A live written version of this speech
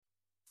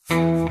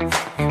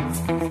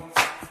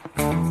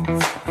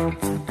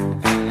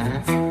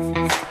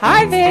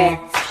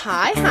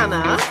Hi,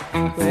 Hannah.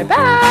 We're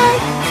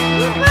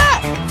back. We're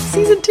back.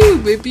 Season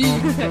 2, baby.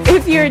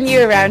 If you're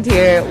new around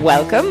here,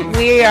 welcome.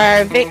 We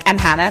are Vic and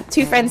Hannah,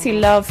 two friends who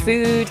love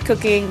food,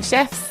 cooking,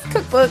 chefs,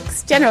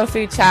 cookbooks, general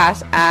food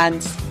chat,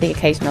 and the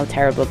occasional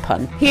terrible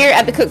pun. Here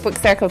at the Cookbook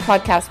Circle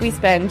podcast, we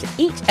spend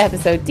each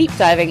episode deep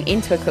diving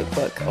into a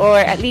cookbook, or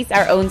at least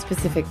our own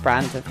specific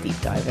brand of deep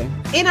diving.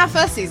 In our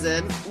first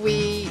season,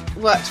 we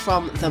worked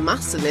from the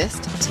Master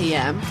List,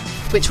 TM,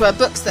 which were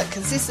books that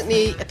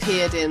consistently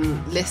appeared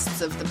in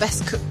lists of the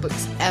best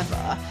cookbooks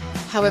ever.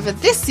 However,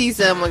 this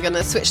season we're going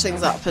to switch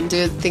things up and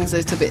do things a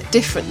little bit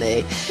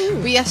differently.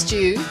 We asked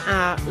you,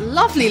 our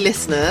lovely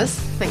listeners,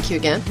 thank you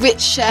again,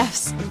 which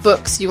chefs'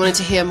 books you wanted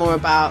to hear more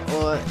about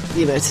or,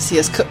 to see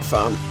us cook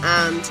from.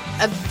 And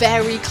a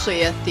very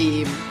clear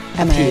theme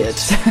appeared.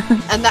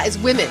 And that is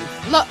women.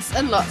 Lots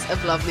and lots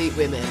of lovely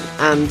women.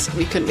 And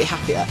we couldn't be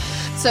happier.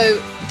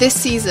 So this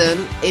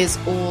season is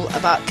all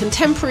about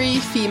contemporary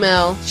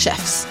female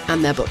chefs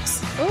and their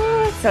books.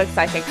 Oh, it's so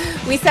exciting.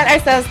 We set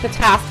ourselves the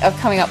task of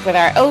coming up with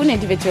our own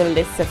individual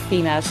lists of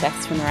female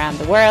chefs from around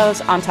the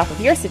world on top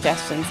of your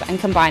suggestions and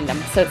combine them.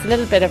 So it's a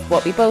little bit of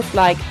what we both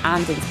like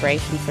and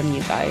inspiration from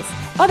you guys.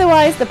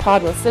 Otherwise, the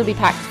pod will still be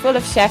packed full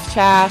of chef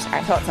chat,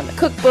 our thoughts on the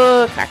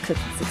cookbook, our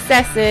cooking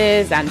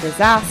successes and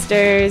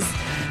disasters.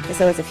 There's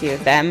always a few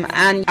of them,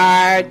 and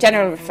our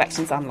general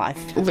reflections on life.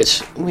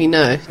 Which we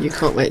know you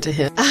can't wait to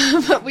hear.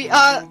 But we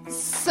are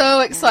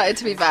so excited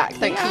to be back.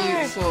 Thank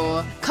you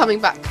for coming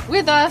back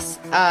with us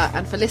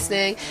and for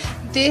listening.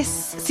 This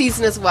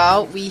season as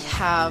well, we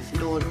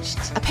have launched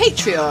a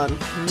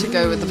Patreon to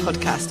go with the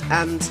podcast,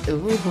 and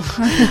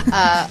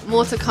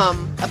more to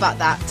come about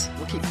that.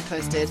 We'll keep you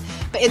posted.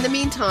 But in the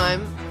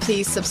meantime,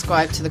 please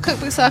subscribe to the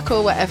Cookbook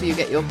Circle wherever you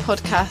get your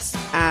podcasts,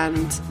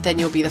 and then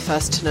you'll be the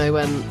first to know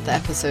when the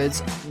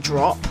episodes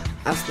drop,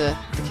 as the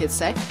kids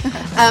say.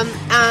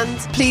 And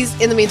please,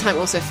 in the meantime,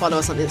 also follow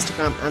us on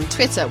Instagram and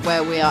Twitter,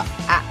 where we are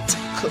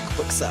at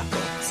Cookbook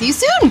Circle. See you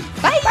soon.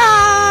 Bye.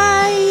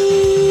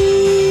 Bye.